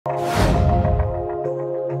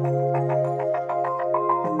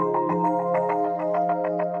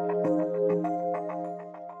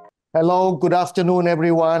Hello, good afternoon,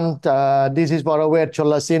 everyone. This is Borawet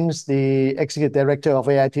Cholasins, the Executive Director of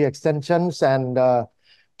AIT Extensions. And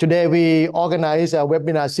today we organize a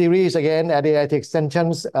webinar series again at AIT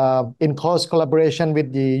Extensions in close collaboration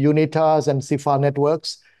with the UNITAS and CIFA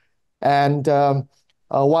networks. And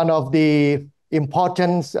one of the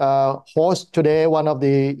important hosts today, one of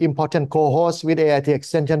the important co-hosts with AIT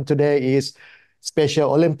Extension today is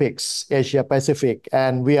Special Olympics Asia Pacific.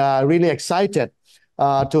 And we are really excited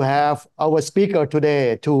to have our speaker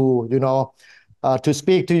today to, to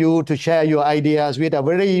speak to you, to share your ideas with a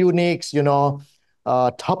very unique,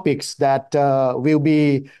 topics that will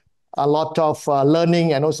be a lot of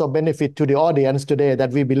learning and also benefit to the audience today that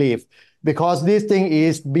we believe. Because this thing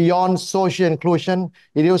is beyond social inclusion.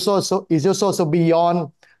 It is also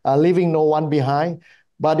beyond leaving no one behind.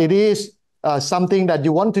 But it is something that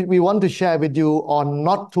we want to share with you on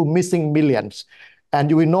not to missing millions. And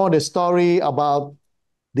you will know the story about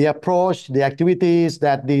the approach, the activities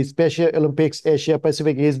that the Special Olympics Asia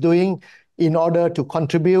Pacific is doing in order to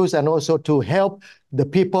contribute and also to help the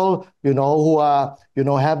people, who are,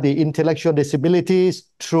 have the intellectual disabilities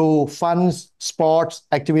through funds, sports,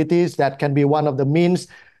 activities that can be one of the means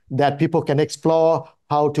that people can explore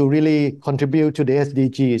how to really contribute to the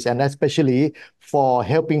SDGs, and especially for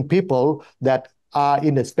helping people that are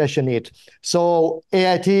in a special need. So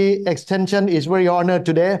AIT Extension is very honored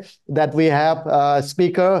today that we have a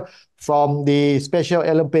speaker from the Special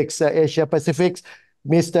Olympics Asia Pacific,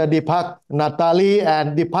 Mr. Deepak Natali.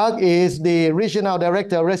 And Deepak is the Regional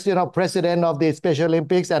Director, Regional President of the Special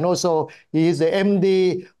Olympics, and also he is the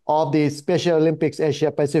MD of the Special Olympics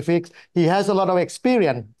Asia Pacific. He has a lot of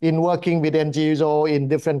experience in working with NGOs in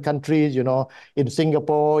different countries, in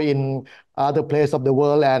Singapore, in other places of the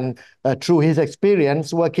world. And through his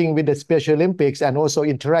experience working with the Special Olympics and also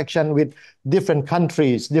interaction with different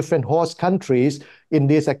countries, different host countries in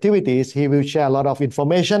these activities, he will share a lot of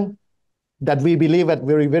information that we believe are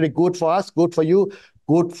very, very good for us, good for you,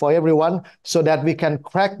 good for everyone, so that we can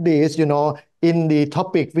crack this, in the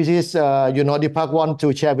topic, which is, Deepak want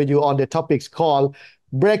to share with you on the topics called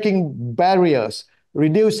Breaking Barriers,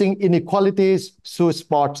 Reducing Inequalities through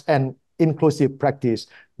Sports and Inclusive Practice.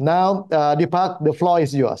 Now, Deepak, the floor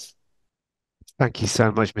is yours. Thank you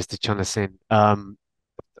so much, Mr. Chonasin.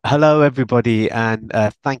 Hello, everybody, and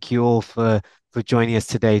thank you all for joining us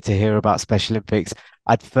today to hear about Special Olympics.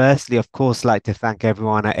 I'd firstly, of course, like to thank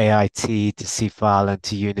everyone at AIT, to CIFAL, and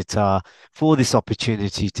to UNITA for this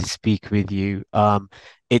opportunity to speak with you.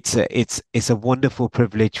 It's a wonderful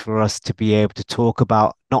privilege for us to be able to talk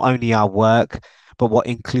about not only our work, but what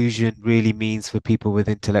inclusion really means for people with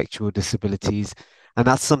intellectual disabilities. And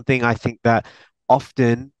that's something I think that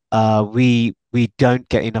often we don't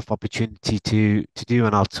get enough opportunity to do,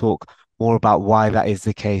 and I'll talk more about why that is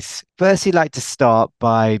the case. Firstly, I'd like to start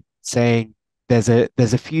by saying there's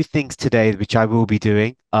a few things today which I will be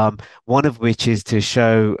doing. One of which is to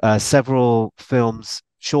show several films,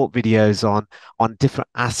 short videos on different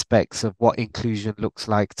aspects of what inclusion looks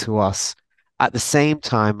like to us. At the same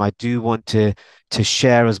time, I do want to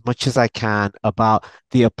share as much as I can about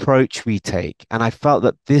the approach we take, and I felt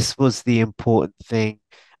that this was the important thing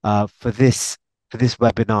for this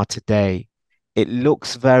webinar today. It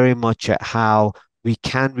looks very much at how we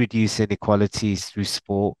can reduce inequalities through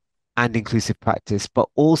sport and inclusive practice, but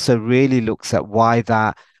also really looks at why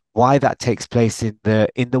that takes place in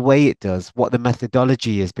the way it does, what the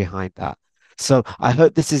methodology is behind that. So I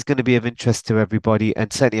hope this is going to be of interest to everybody,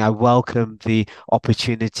 and certainly I welcome the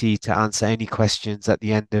opportunity to answer any questions at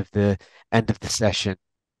the end of the session.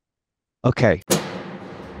 Okay.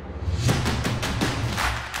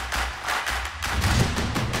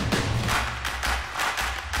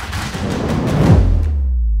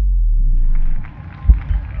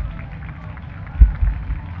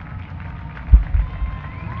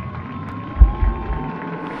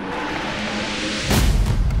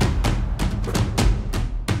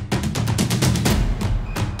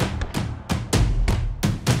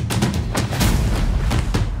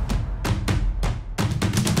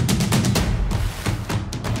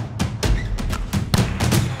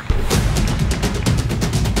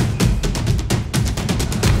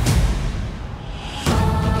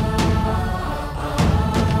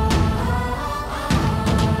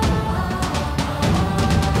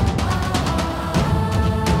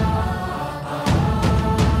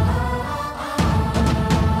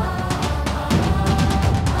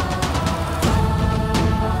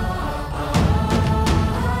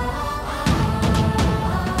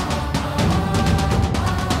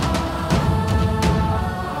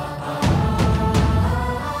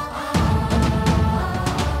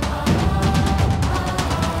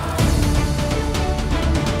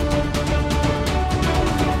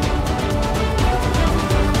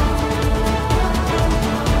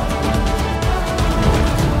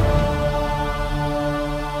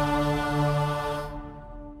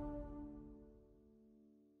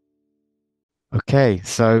 Okay,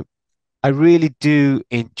 so I really do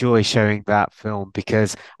enjoy showing that film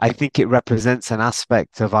because I think it represents an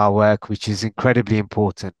aspect of our work which is incredibly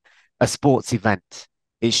important, a sports event.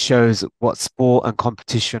 It shows what sport and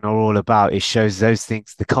competition are all about. It shows those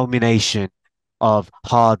things, the culmination of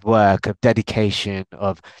hard work, of dedication,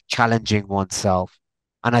 of challenging oneself.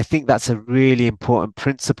 And I think that's a really important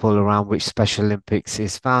principle around which Special Olympics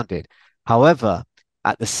is founded. However,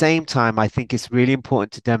 at the same time, I think it's really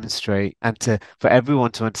important to demonstrate and to for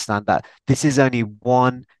everyone to understand that this is only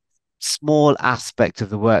one small aspect of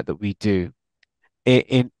the work that we do.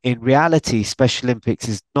 In reality, Special Olympics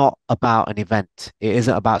is not about an event. It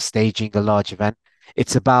isn't about staging a large event.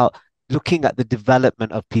 It's about looking at the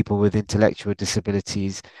development of people with intellectual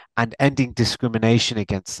disabilities and ending discrimination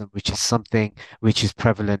against them, which is something which is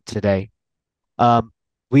prevalent today. Um,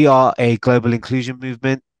 we are a global inclusion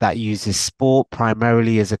movement that uses sport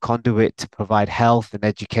primarily as a conduit to provide health and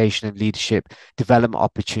education and leadership development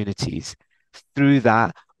opportunities. Through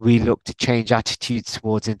that, we look to change attitudes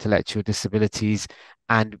towards intellectual disabilities,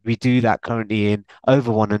 and we do that currently in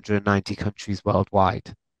over 190 countries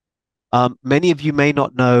worldwide. Many of you may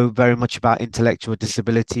not know very much about intellectual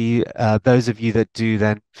disability. Those of you that do,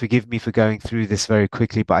 then forgive me for going through this very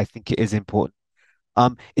quickly, but I think it is important.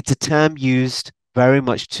 It's a term used very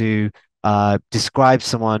much to describe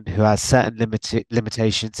someone who has certain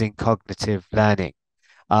limitations in cognitive learning.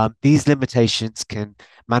 These limitations can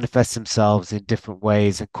manifest themselves in different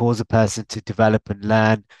ways and cause a person to develop and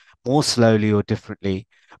learn more slowly or differently.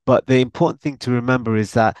 But the important thing to remember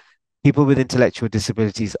is that people with intellectual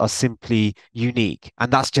disabilities are simply unique,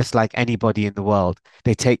 and that's just like anybody in the world.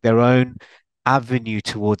 They take their own avenue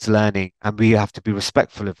towards learning, and we have to be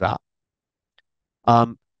respectful of that.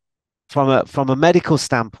 Um, from a medical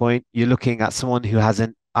standpoint, you're looking at someone who has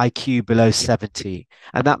an IQ below 70,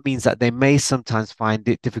 and that means that they may sometimes find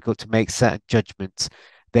it difficult to make certain judgments.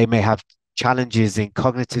 They may have challenges in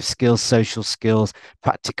cognitive skills, social skills,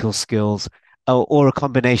 practical skills, or a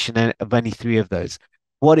combination of any three of those.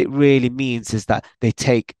 What it really means is that they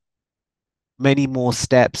take many more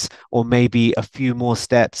steps, or maybe a few more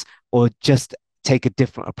steps, or just take a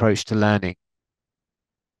different approach to learning.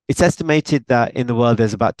 It's estimated that in the world,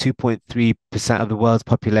 there's about 2.3% of the world's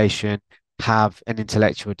population have an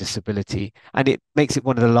intellectual disability, and it makes it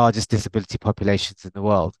one of the largest disability populations in the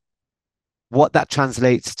world. What that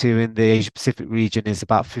translates to in the Asia Pacific region is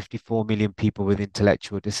about 54 million people with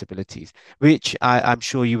intellectual disabilities, which I'm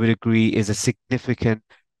sure you would agree is a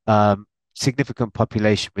um, significant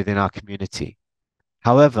population within our community.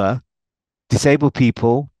 However, disabled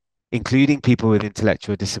people, including people with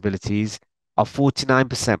intellectual disabilities, are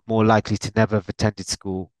 49% more likely to never have attended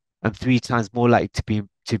school and three times more likely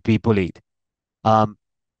to be bullied. Um,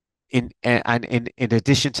 in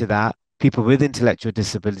addition to that, people with intellectual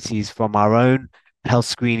disabilities from our own health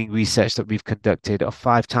screening research that we've conducted are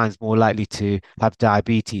five times more likely to have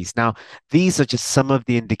diabetes. Now, these are just some of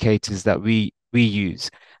the indicators that we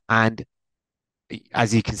use, and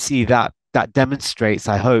as you can see, that demonstrates,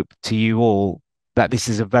 I hope, to you all that this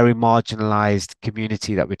is a very marginalized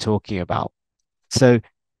community that we're talking about. So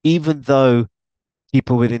even though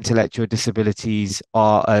people with intellectual disabilities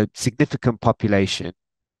are a significant population,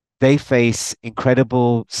 they face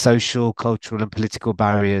incredible social, cultural, and political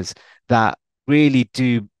barriers that really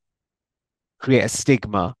do create a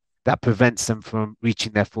stigma that prevents them from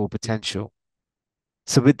reaching their full potential.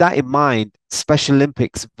 So, with that in mind, Special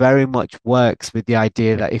Olympics very much works with the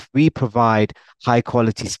idea that if we provide high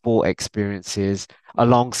quality sport experiences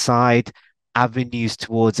alongside avenues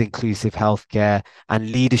towards inclusive healthcare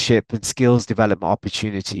and leadership and skills development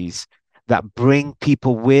opportunities that bring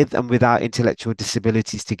people with and without intellectual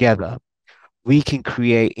disabilities together, we can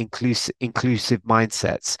create inclusive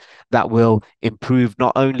mindsets that will improve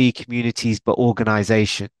not only communities but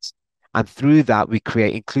organizations. And through that, we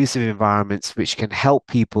create inclusive environments which can help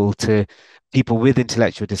people with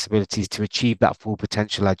intellectual disabilities to achieve that full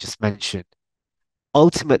potential I just mentioned.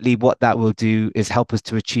 Ultimately, what that will do is help us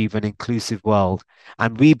to achieve an inclusive world.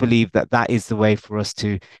 And we believe that that is the way for us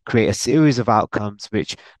to create a series of outcomes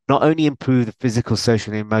which not only improve the physical,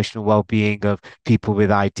 social, and emotional well-being of people with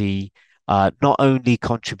ID, not only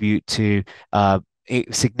contribute to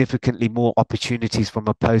significantly more opportunities from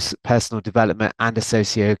a personal development and a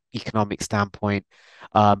socio-economic standpoint,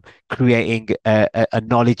 creating a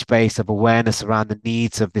knowledge base of awareness around the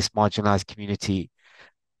needs of this marginalized community,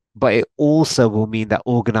 but it also will mean that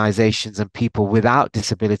organizations and people without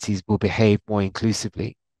disabilities will behave more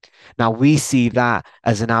inclusively. Now, we see that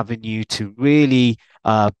as an avenue to really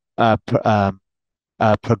uh, uh, pr- um,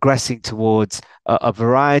 progressing towards a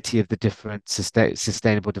variety of the different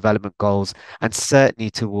sustainable development goals, and certainly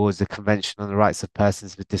towards the Convention on the Rights of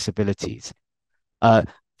Persons with Disabilities. Uh,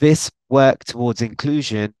 this work towards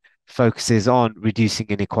inclusion focuses on reducing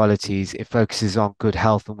inequalities. It focuses on good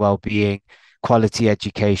health and well-being, quality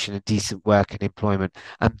education, and decent work and employment.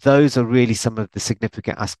 And those are really some of the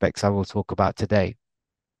significant aspects I will talk about today.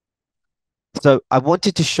 So I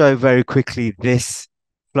wanted to show very quickly this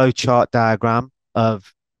flowchart diagram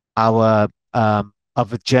of our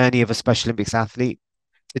of a journey of a Special Olympics athlete.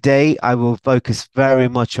 Today, I will focus very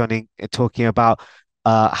much on talking about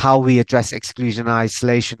how we address exclusion and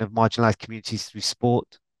isolation of marginalized communities through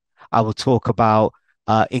sport. I will talk about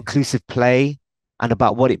inclusive play and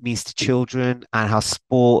about what it means to children and how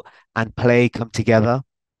sport and play come together.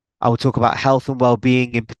 I will talk about health and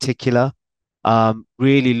well-being in particular,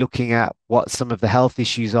 really looking at what some of the health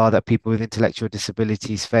issues are that people with intellectual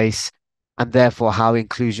disabilities face, and therefore how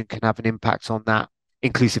inclusion can have an impact on that.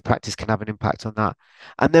 Inclusive practice can have an impact on that.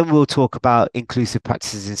 And then we'll talk about inclusive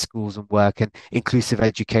practices in schools and work and inclusive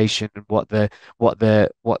education and what the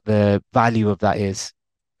value of that is.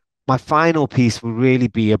 My final piece will really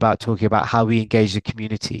be about talking about how we engage the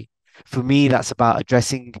community. For me, that's about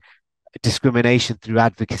addressing discrimination through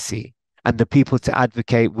advocacy. And the people to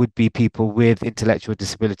advocate would be people with intellectual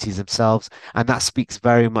disabilities themselves. And that speaks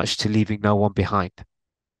very much to leaving no one behind.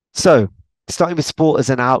 So, starting with sport as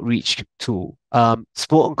an outreach tool,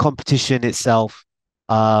 sport and competition itself,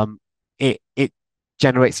 it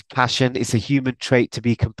generates passion. It's a human trait to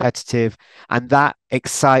be competitive, and that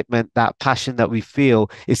excitement, that passion that we feel,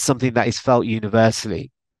 is something that is felt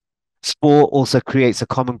universally. Sport also creates a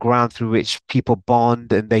common ground through which people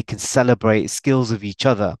bond and they can celebrate skills of each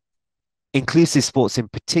other. Inclusive sports in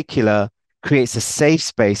particular creates a safe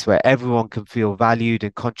space where everyone can feel valued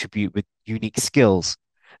and contribute with unique skills.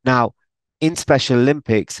 Now, in Special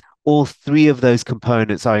Olympics, all three of those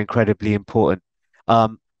components are incredibly important.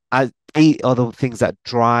 As they are the things that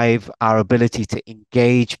drive our ability to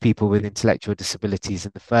engage people with intellectual disabilities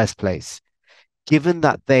in the first place. Given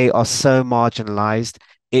that they are so marginalized,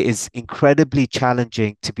 it is incredibly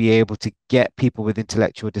challenging to be able to get people with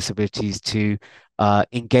intellectual disabilities to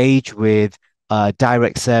engage with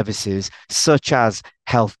direct services such as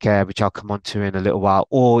healthcare, which I'll come on to in a little while,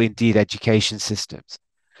 or indeed education systems.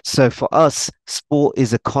 So for us, sport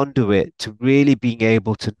is a conduit to really being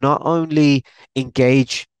able to not only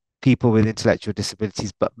engage people with intellectual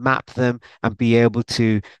disabilities, but map them and be able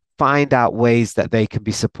to find out ways that they can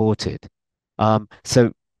be supported.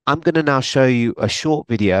 So I'm going to now show you a short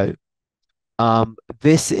video.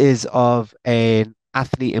 This is of an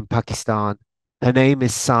athlete in Pakistan. Her name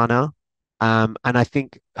is Sana. And I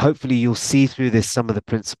think hopefully you'll see through this some of the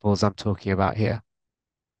principles I'm talking about here.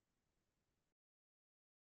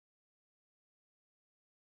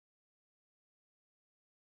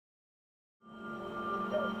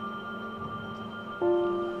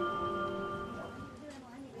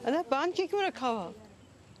 अरे बांध के क्यों रखा हुआ?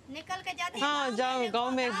 निकल के जाती है। हाँ, जाओ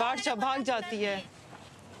गांव में बाढ़ से भाग जाती है।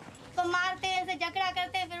 तो मारते हैं, ऐसे झगड़ा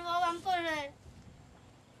करते हैं, फिर वो हमको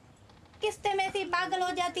किस्ते में सी पागल हो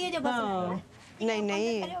जाती है जब हाँ,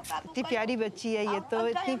 नहीं इतनी प्यारी बच्ची है ये तो,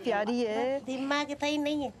 इतनी प्यारी है। दिमाग सही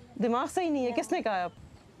नहीं है। दिमाग सही नहीं है, किसने कहा? आप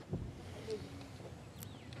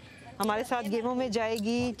हमारे साथ गेमों में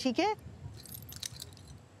जाएगी, ठीक है?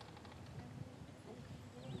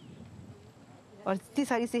 और इतनी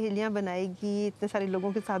सारी सहेलियां बनाएगी, इतने सारे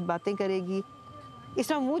लोगों के साथ बातें करेगी। इस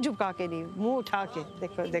तरह मुंह झुका के नहीं, मुंह उठा के।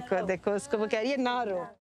 देखो देखो देखो, उसको वो कह रही है ना रो।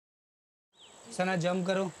 सना जंप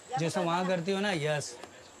करो, जैसा वहाँ करती हो ना। Yes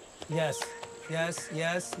yes yes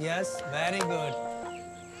yes yes, very good.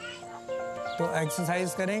 तो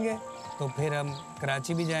एक्सरसाइज करेंगे तो फिर हम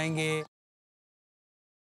कराची भी जाएंगे।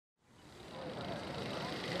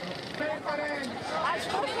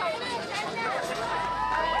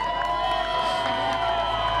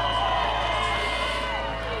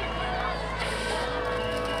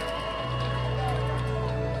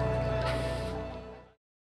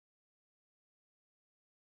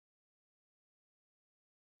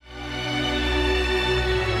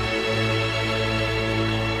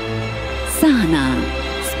 Sana,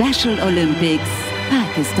 Special Olympics,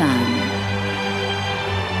 Pakistan.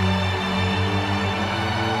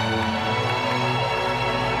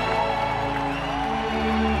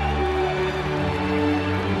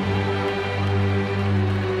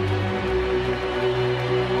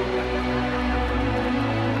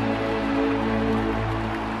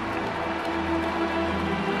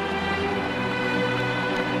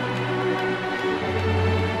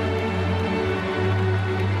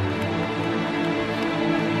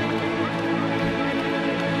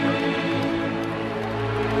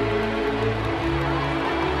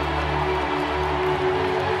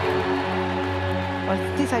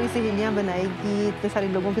 इतनी सारी सहेलियां बनाएगी, इतने सारे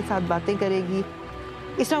लोगों के साथ बातें करेगी,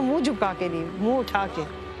 इस तरह मुंह झुका के नहीं, मुंह उठा के।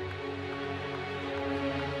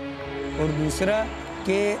 और दूसरा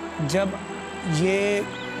कि जब ये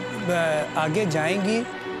आगे जाएंगी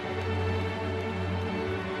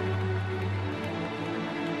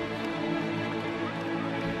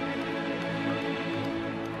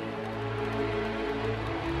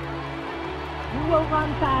You will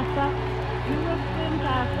run faster. You will swim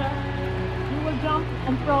faster. You will jump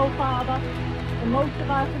and throw farther than most of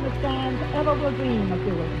us in the stands ever will dream of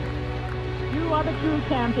doing. You are the true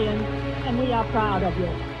champions, and we are proud of you.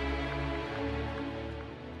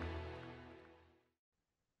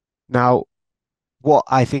 Now, what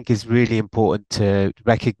I think is really important to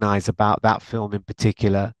recognize about that film in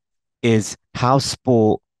particular is how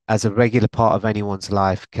sport, as a regular part of anyone's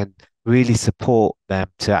life, can really support them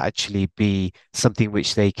to actually be something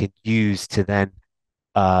which they can use to then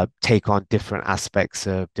take on different aspects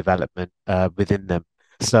of development within them.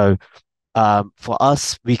 So for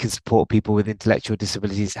us, we can support people with intellectual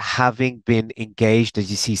disabilities, having been engaged, as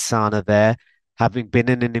you see Sana there, having been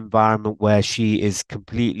in an environment where she is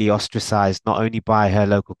completely ostracized, not only by her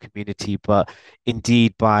local community, but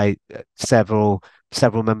indeed by several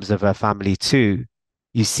members of her family too.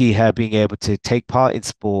 You see her being able to take part in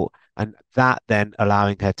sport, and that then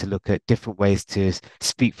allowing her to look at different ways to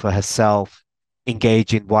speak for herself,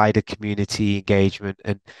 engage in wider community engagement,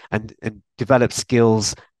 and develop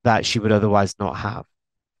skills that she would otherwise not have.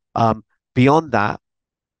 Um, Beyond that,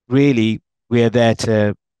 really, we're there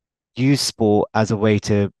to use sport as a way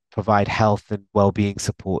to provide health and well-being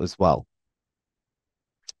support as well.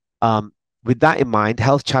 With that in mind,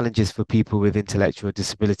 health challenges for people with intellectual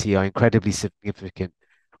disability are incredibly significant.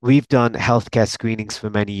 We've done healthcare screenings for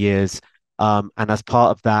many years, and as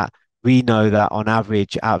part of that, we know that on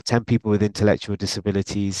average, out of 10 people with intellectual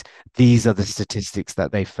disabilities, these are the statistics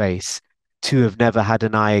that they face. 2 have never had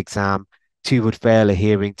an eye exam, 2 would fail a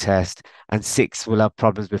hearing test, and 6 will have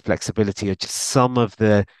problems with flexibility, or just some of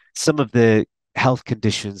the health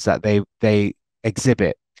conditions that they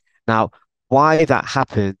exhibit. Now, why that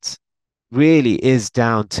happens really is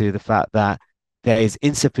down to the fact that there is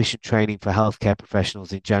insufficient training for healthcare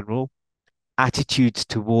professionals in general. Attitudes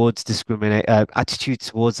towards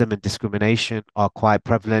them and discrimination are quite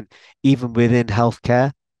prevalent, even within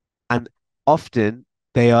healthcare. And often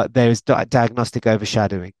there is diagnostic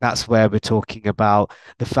overshadowing. That's where we're talking about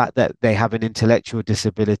the fact that they have an intellectual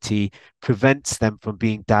disability prevents them from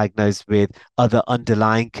being diagnosed with other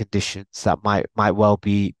underlying conditions that might well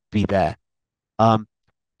be there.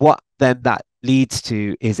 What then that leads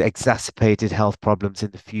to is exacerbated health problems in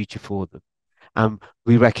the future for them.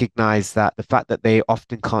 We recognize that the fact that they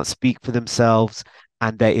often can't speak for themselves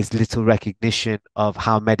and there is little recognition of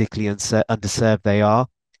how medically underserved they are,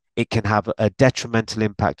 it can have a detrimental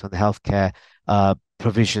impact on the healthcare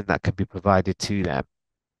provision that can be provided to them.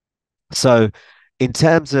 So, in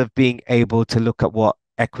terms of being able to look at what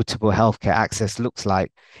equitable healthcare access looks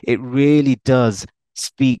like, it really does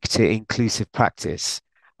speak to inclusive practice.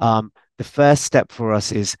 The first step for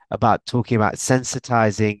us is about talking about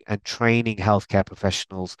sensitizing and training healthcare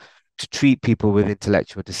professionals to treat people with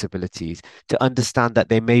intellectual disabilities, to understand that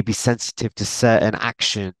they may be sensitive to certain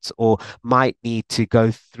actions or might need to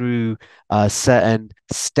go through certain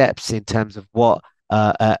steps in terms of what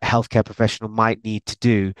a healthcare professional might need to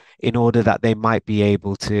do in order that they might be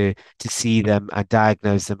able to see them and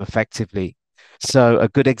diagnose them effectively. So a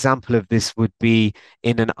good example of this would be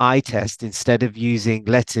in an eye test, instead of using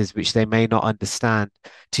letters which they may not understand,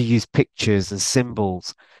 to use pictures and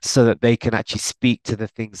symbols so that they can actually speak to the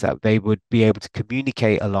things that they would be able to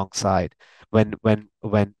communicate alongside when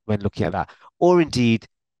looking at that. Or indeed,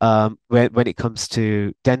 when it comes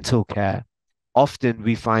to dental care, often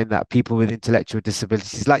we find that people with intellectual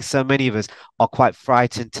disabilities, like so many of us, are quite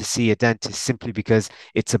frightened to see a dentist simply because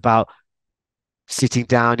it's about sitting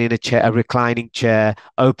down in a reclining chair,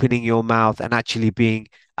 opening your mouth, and actually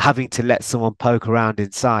having to let someone poke around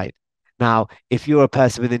inside. Now, if you're a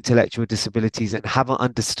person with intellectual disabilities and haven't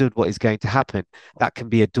understood what is going to happen, that can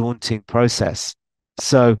be a daunting process.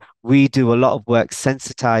 So we do a lot of work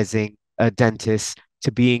sensitizing dentists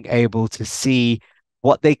to being able to see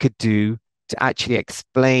what they could do to actually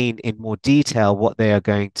explain in more detail what they are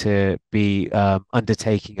going to be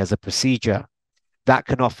undertaking as a procedure. That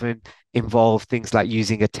can often involve things like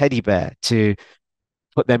using a teddy bear to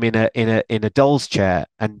put them in a doll's chair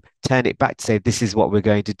and turn it back to say, this is what we're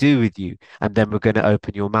going to do with you, and then we're going to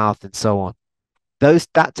open your mouth and so on.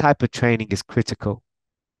 That type of training is critical.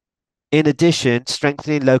 In addition,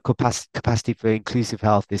 strengthening local capacity for inclusive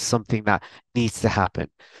health is something that needs to happen.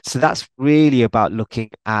 So that's really about looking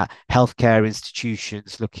at healthcare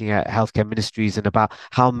institutions, looking at healthcare ministries, and about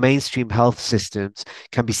how mainstream health systems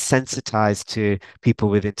can be sensitized to people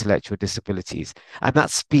with intellectual disabilities. And that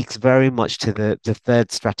speaks very much to the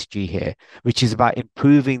third strategy here, which is about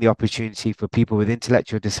improving the opportunity for people with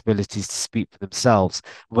intellectual disabilities to speak for themselves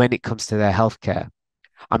when it comes to their healthcare.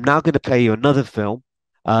 I'm now going to play you another film.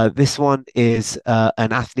 This one is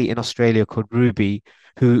an athlete in Australia called Ruby,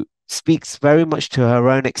 who speaks very much to her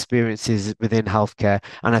own experiences within healthcare,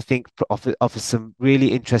 and I think offers some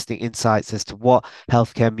really interesting insights as to what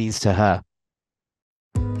healthcare means to her.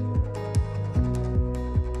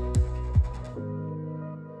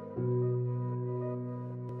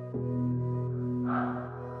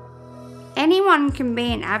 Anyone can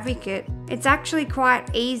be an advocate. It's actually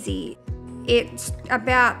quite easy. It's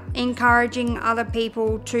about encouraging other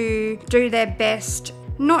people to do their best,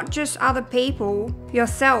 not just other people,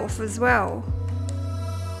 yourself as well.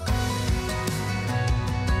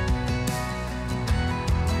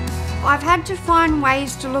 I've had to find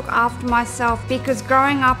ways to look after myself because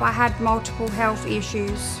growing up I had multiple health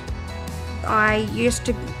issues. I used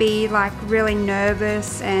to be really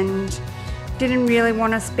nervous and didn't really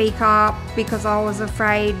want to speak up because I was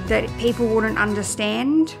afraid that people wouldn't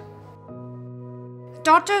understand.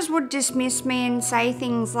 Doctors would dismiss me and say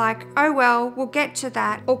things like, "Oh well, we'll get to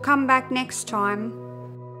that, or come back next time."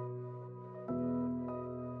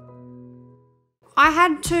 I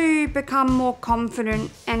had to become more confident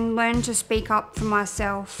and learn to speak up for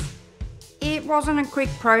myself. It wasn't a quick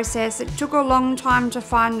process. It took a long time to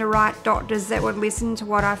find the right doctors that would listen to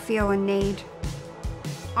what I feel and need.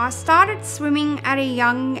 I started swimming at a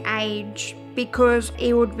young age because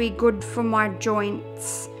it would be good for my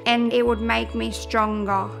joints and it would make me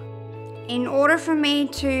stronger. In order for me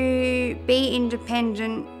to be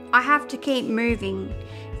independent, I have to keep moving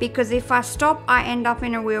because if I stop, I end up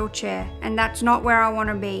in a wheelchair and that's not where I want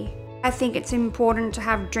to be. I think it's important to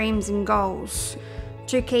have dreams and goals,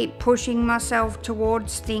 to keep pushing myself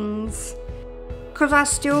towards things, because I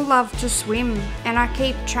still love to swim and I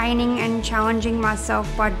keep training and challenging myself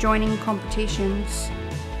by joining competitions.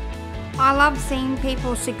 I love seeing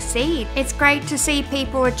people succeed. It's great to see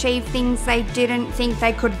people achieve things they didn't think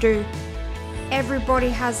they could do. Everybody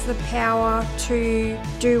has the power to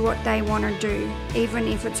do what they want to do, even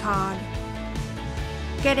if it's hard.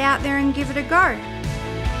 Get out there and give it a go.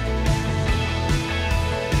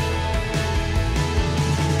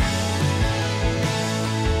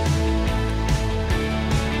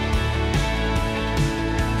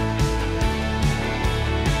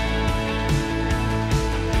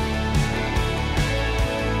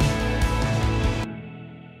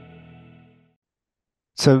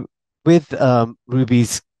 So with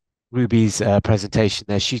Ruby's presentation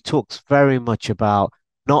there, she talks very much about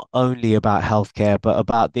not only about healthcare, but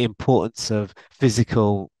about the importance of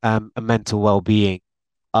physical and mental well-being.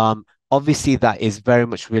 Obviously, that is very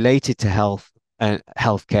much related to health and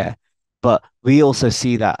healthcare, but we also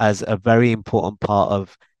see that as a very important part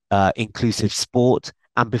of inclusive sport,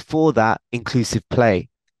 and before that, inclusive play.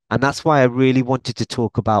 And that's why I really wanted to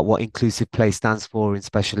talk about what inclusive play stands for in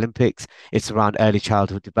Special Olympics. It's around early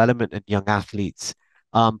childhood development and young athletes.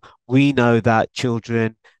 We know that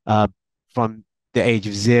children from the age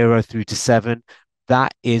of 0 through to 7,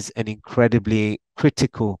 that is an incredibly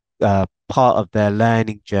critical part of their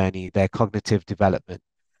learning journey, their cognitive development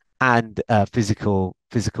and physical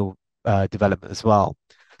development as well.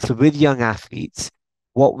 So with young athletes,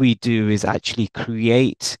 what we do is actually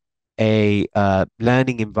create a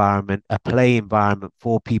learning environment, a play environment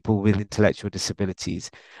for people with intellectual disabilities,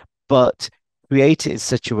 but create it in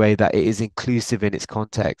such a way that it is inclusive in its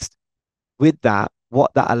context. With that,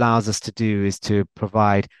 what that allows us to do is to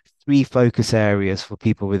provide 3 focus areas for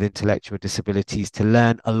people with intellectual disabilities to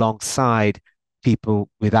learn alongside people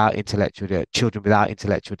without children without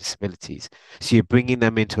intellectual disabilities. So you're bringing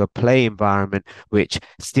them into a play environment which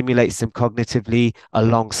stimulates them cognitively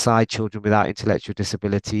alongside children without intellectual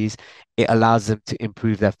disabilities. It allows them to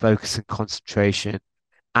improve their focus and concentration,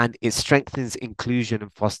 and it strengthens inclusion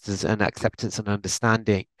and fosters an acceptance and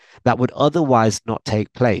understanding that would otherwise not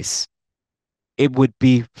take place. It would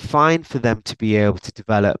be fine for them to be able to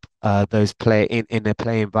develop those play in a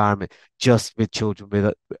play environment just with children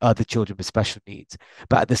with other children with special needs.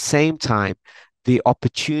 But at the same time, the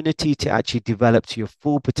opportunity to actually develop to your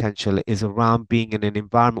full potential is around being in an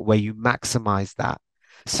environment where you maximize that.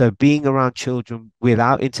 So being around children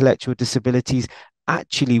without intellectual disabilities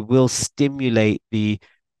actually will stimulate the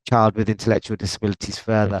child with intellectual disabilities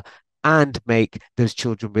further. and make those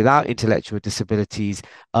children without intellectual disabilities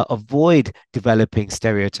avoid developing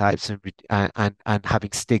stereotypes and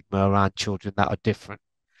having stigma around children that are different.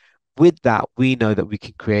 With that, we know that we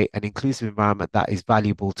can create an inclusive environment that is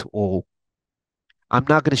valuable to all. I'm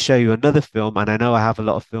now going to show you another film, and I know I have a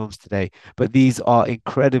lot of films today, but these are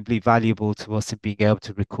incredibly valuable to us in being able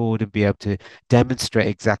to record and be able to demonstrate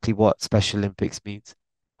exactly what Special Olympics means.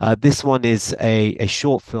 This one is a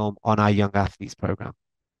short film on our Young Athletes program.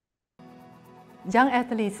 Young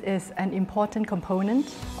Athletes is an important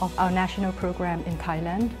component of our national program in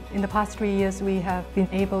Thailand. In the past 3 years, we have been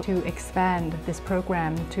able to expand this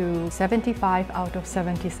program to 75 out of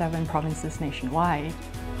 77 provinces nationwide.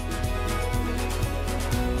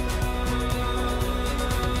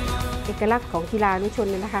 เอกลักษณ์ของกีฬาอนุชน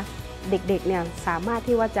เนี่ยนะคะเด็กๆเนี่ยสามารถ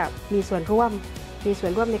ที่ว่าจะมีส่วนร่วม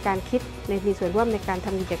ในการคิดมีส่วนร่วมในการท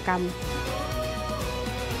ำกิจกรรม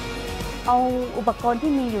เอาอุปกรณ์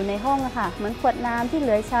ที่มีอยู่ในห้องอะค่ะเหมือนขวดน้ำที่เห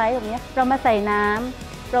ลือใช้แบบนี้เรามาใส่น้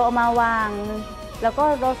ำเราเอามาวางแล้วก็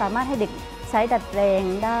เราสามารถให้เด็กใช้ดัดแปลง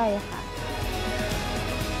ได้ค่ะ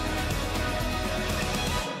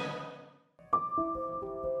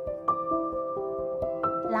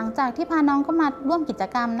หลังจากที่พาน้องเข้ามาร่วมกิจ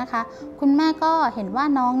กรรมนะคะคุณแม่ก็เห็นว่า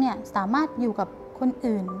น้องเนี่ยสามารถอยู่กับคน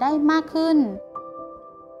อื่นได้มากขึ้น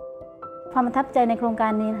ความประทับใจในโครงกา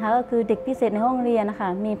รนี้นะคะก็คือเด็กพิเศษในห้องเรียนนะคะ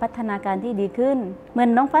มีพัฒนาการที่ดีขึ้นเหมือน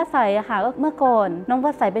น้องฟ้าใสอะค่ะเมื่อก่อนน้องฟ้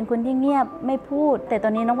าใสเป็นคนที่เงียบไม่พูดแต่ตอ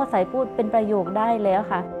นนี้น้องฟ้าใสพูดเป็นประโยคได้แล้ว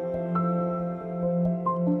ค่ะ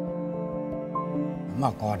เมื่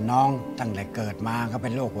อก่อนน้องตั้งแต่เกิดมาก็เป็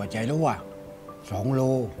นโรคหัวใจรั่ว2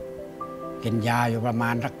 รูกินยาอยู่ประมา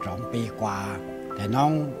ณสัก2 ปีกว่าแต่น้อ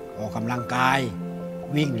งออกกำลังกาย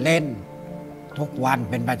วิ่งเล่นทุกวัน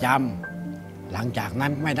เป็นประจำหลังจากนั้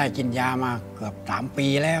นไม่ได้กินยามาเกือบ3 ปี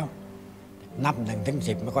แล้วนับ1 ถึง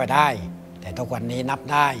 10ไม่ค่อยได้แต่ทุกวันนี้นับ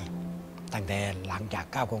ได้ตั้งแต่หลังจาก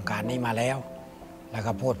เข้าโครงการนี้มาแล้วแล้ว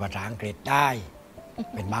ก็พูดภาษาอังกฤษได้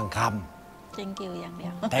เป็นบางคำ Thank you อย่างเดีย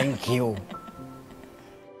ว Thank you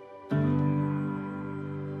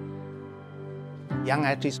Young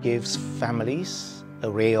Athletes gives families a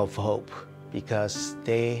ray of hope because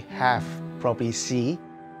they have probably seen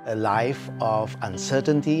a life of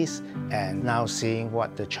uncertainties and now seeing what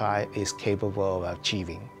the child is capable of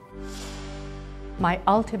achieving. My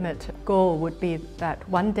ultimate goal would be that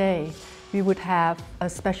one day we would have a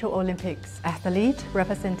Special Olympics athlete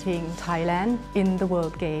representing Thailand in the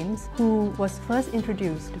World Games who was first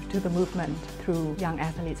introduced to the movement through Young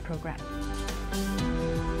Athletes program.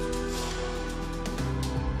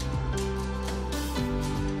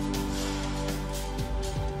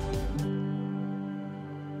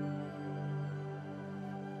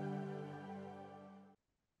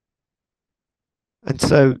 And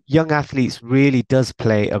so Young Athletes really does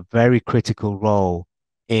play a very critical role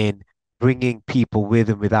in bringing people with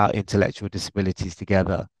and without intellectual disabilities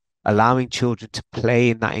together. Allowing children to play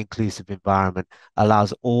in that inclusive environment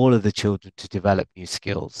allows all of the children to develop new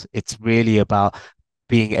skills. It's really about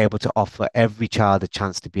being able to offer every child a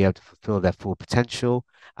chance to be able to fulfill their full potential,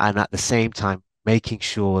 and at the same time making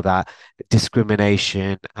sure that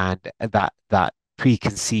discrimination and that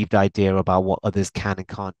preconceived idea about what others can and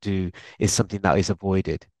can't do is something that is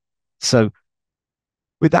avoided. So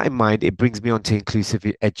with that in mind, it brings me on to inclusive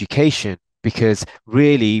education, because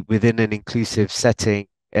really within an inclusive setting,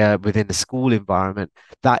 within the school environment,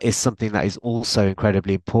 that is something that is also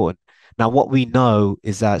incredibly important. Now, what we know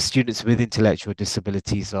is that students with intellectual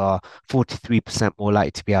disabilities are 43% more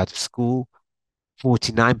likely to be out of school,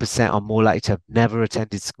 49% are more likely to have never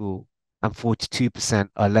attended school, and 42%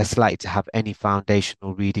 are less likely to have any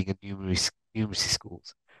foundational reading and numeracy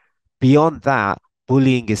skills. Beyond that,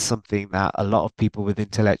 bullying is something that a lot of people with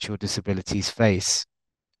intellectual disabilities face.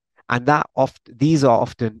 And these are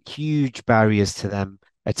often huge barriers to them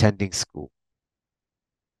attending school.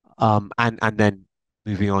 And then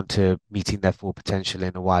moving on to meeting their full potential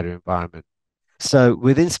in a wider environment. So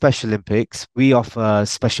within Special Olympics, we offer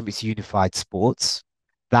Special Olympics Unified Sports.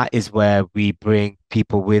 That is where we bring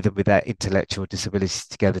people with and without intellectual disabilities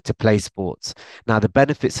together to play sports. Now, the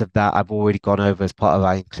benefits of that I've already gone over as part of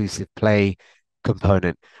our inclusive play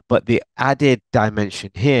component. But the added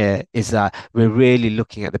dimension here is that we're really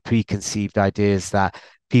looking at the preconceived ideas that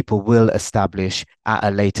people will establish at a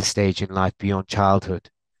later stage in life beyond childhood.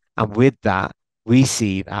 And with that, we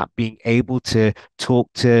see that being able to talk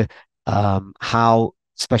to how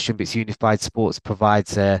Special Olympics Unified Sports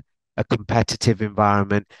provides a competitive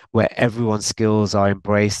environment where everyone's skills are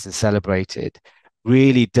embraced and celebrated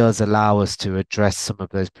really does allow us to address some of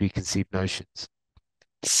those preconceived notions.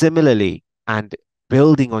 Similarly, and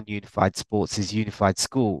building on unified sports is unified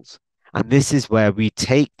schools. And this is where we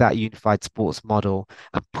take that unified sports model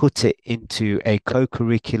and put it into a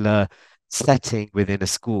co-curricular setting within a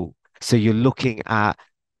school. So you're looking at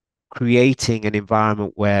creating an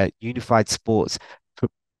environment where unified sports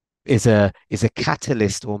is a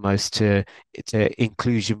catalyst almost to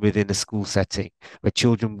inclusion within a school setting, where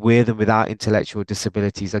children with and without intellectual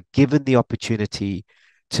disabilities are given the opportunity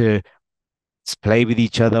to play with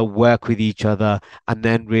each other, work with each other, and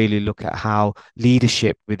then really look at how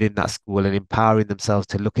leadership within that school and empowering themselves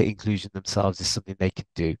to look at inclusion themselves is something they can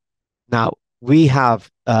do. Now, we have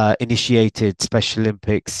initiated Special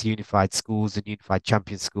Olympics unified schools and unified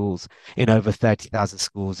champion schools in over 30,000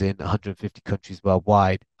 schools in 150 countries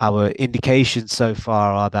worldwide. Our indications so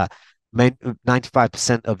far are that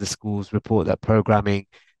 95% of the schools report that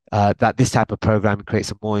that this type of programming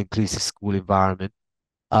creates a more inclusive school environment.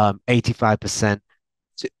 85%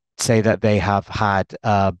 say that they have had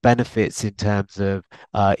benefits in terms of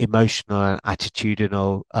emotional and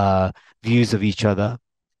attitudinal views of each other.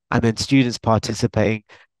 And then students participating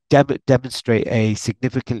demonstrate a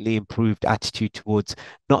significantly improved attitude towards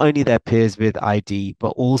not only their peers with ID, but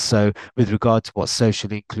also with regard to what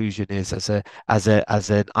social inclusion is as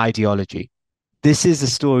an ideology. This is a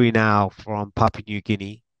story now from Papua New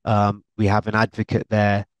Guinea. We have an advocate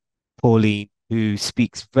there, Pauline, who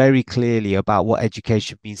speaks very clearly about what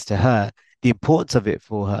education means to her, the importance of it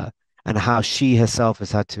for her, and how she herself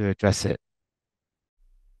has had to address it.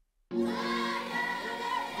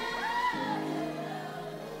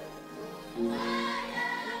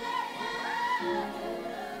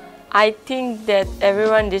 I think that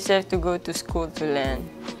everyone deserves to go to school to learn.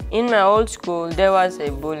 In my old school, there was a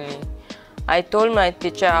bully. I told my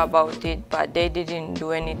teacher about it, but they didn't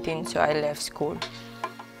do anything, so I left school.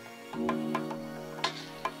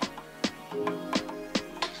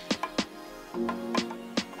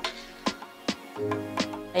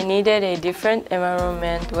 I needed a different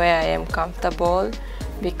environment where I am comfortable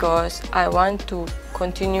because I want to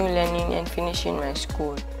continue learning and finishing my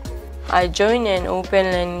school. I joined an open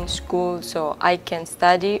learning school so I can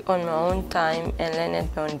study on my own time and learn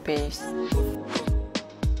at my own pace.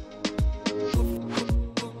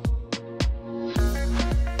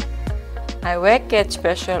 I work at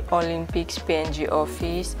Special Olympics PNG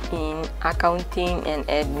office in accounting and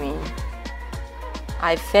admin.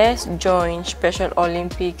 I first joined Special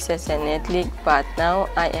Olympics as an athlete, but now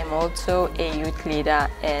I am also a youth leader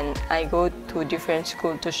and I go to different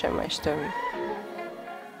schools to share my story.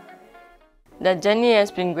 The journey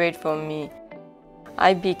has been great for me.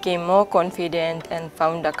 I became more confident and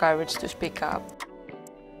found the courage to speak up.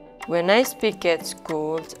 When I speak at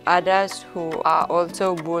schools, others who are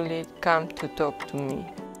also bullied come to talk to me.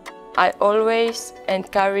 I always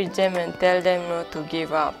encourage them and tell them not to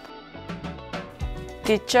give up.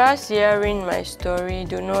 Teachers hearing my story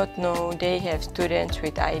do not know they have students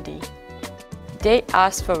with ID. They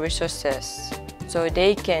ask for resources so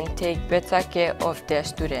they can take better care of their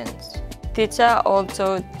students. Teachers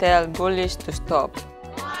also tell bullies to stop.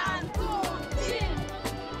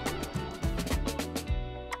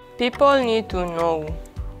 People need to know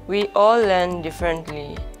we all learn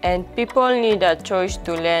differently and people need a choice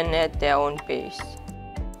to learn at their own pace.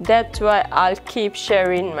 That's why I'll keep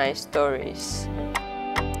sharing my stories.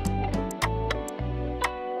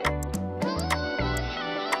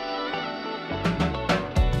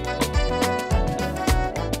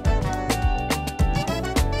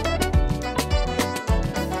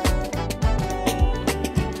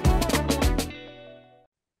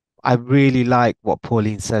 I really like what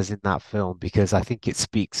Pauline says in that film because I think it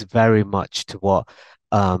speaks very much to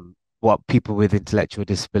what people with intellectual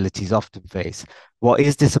disabilities often face. What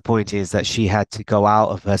is disappointing is that she had to go out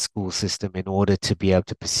of her school system in order to be able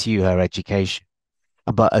to pursue her education.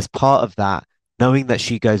 But as part of that, knowing that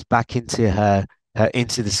she goes back into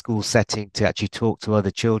into the school setting to actually talk to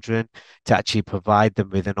other children, to actually provide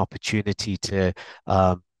them with an opportunity to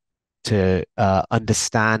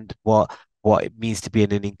understand what it means to be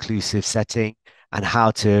in an inclusive setting and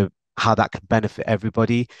how that can benefit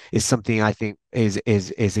everybody is something I think is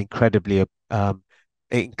incredibly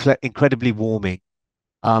incredibly warming.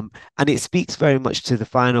 And it speaks very much to the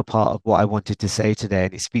final part of what I wanted to say today,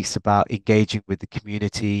 and it speaks about engaging with the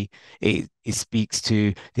community. It speaks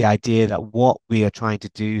to the idea that what we are trying to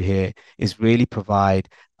do here is really provide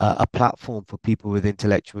a platform for people with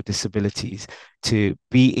intellectual disabilities to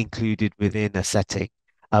be included within a setting,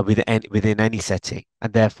 within any setting,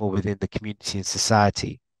 and therefore within the community and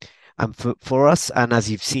society. And for us, and as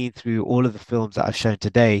you've seen through all of the films that I've shown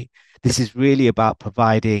today, this is really about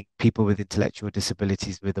providing people with intellectual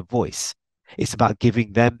disabilities with a voice. It's about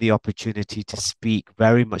giving them the opportunity to speak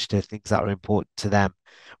very much to things that are important to them,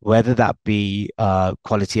 whether that be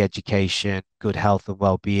quality education, good health and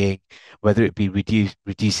well-being, whether it be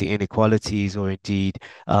reducing inequalities, or indeed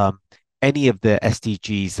any of the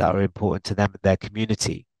SDGs that are important to them and their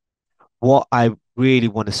community. What I really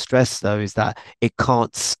want to stress, though, is that it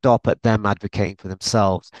can't stop at them advocating for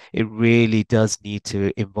themselves. It really does need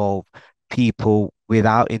to involve people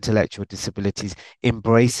without intellectual disabilities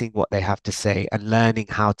embracing what they have to say and learning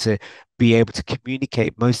how to be able to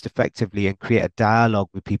communicate most effectively and create a dialogue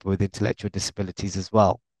with people with intellectual disabilities as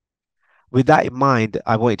well. With that in mind,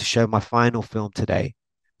 I wanted to show my final film today,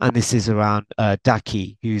 and this is around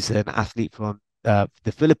Daki, who's an athlete from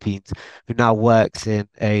the Philippines, who now works in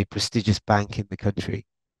a prestigious bank in the country.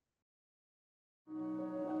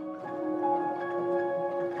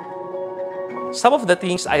 Some of the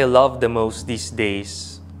things I love the most these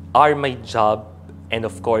days are my job and,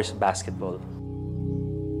 of course, basketball.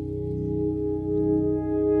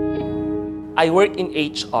 I work in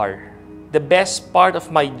HR. The best part of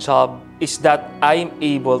my job is that I am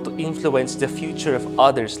able to influence the future of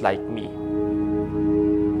others like me.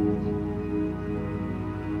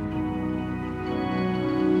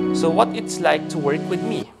 So what it's like to work with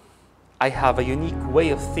me? I have a unique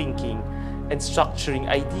way of thinking and structuring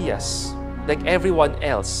ideas. Like everyone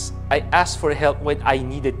else, I ask for help when I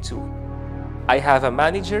needed to. I have a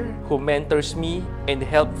manager who mentors me and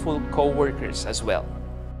helpful co-workers as well.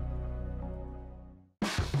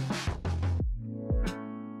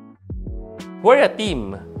 We're a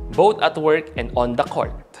team, both at work and on the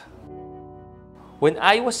court. When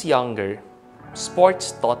I was younger,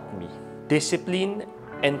 sports taught me discipline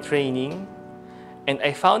and training, and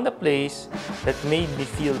I found a place that made me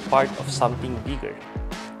feel part of something bigger.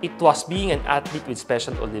 It was being an athlete with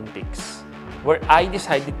Special Olympics, where I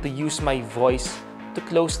decided to use my voice to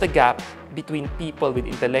close the gap between people with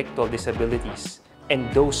intellectual disabilities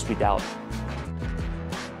and those without.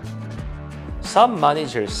 Some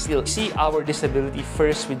managers still see our disability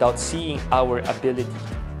first without seeing our ability,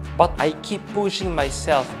 but I keep pushing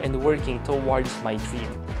myself and working towards my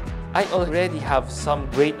dream. I already have some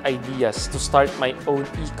great ideas to start my own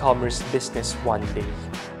e-commerce business one day.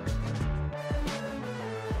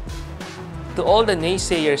 To all the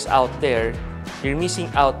naysayers out there, you're missing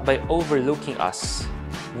out by overlooking us.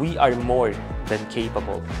 We are more than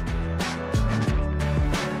capable.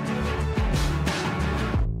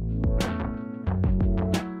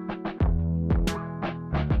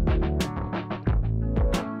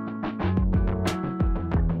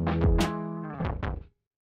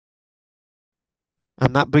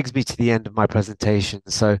 And that brings me to the end of my presentation.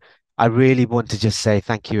 So I really want to just say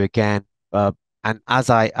thank you again. And as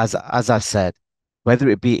I've said, whether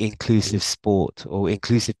it be inclusive sport or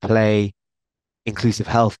inclusive play, inclusive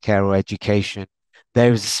healthcare or education,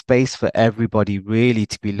 there is a space for everybody really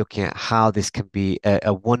to be looking at how this can be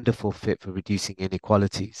a wonderful fit for reducing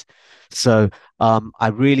inequalities. So I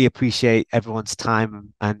really appreciate everyone's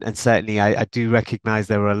time, and certainly I do recognize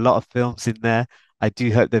there were a lot of films in there. I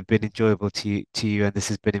do hope they've been enjoyable to you and this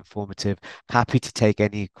has been informative. Happy to take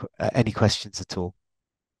any questions at all.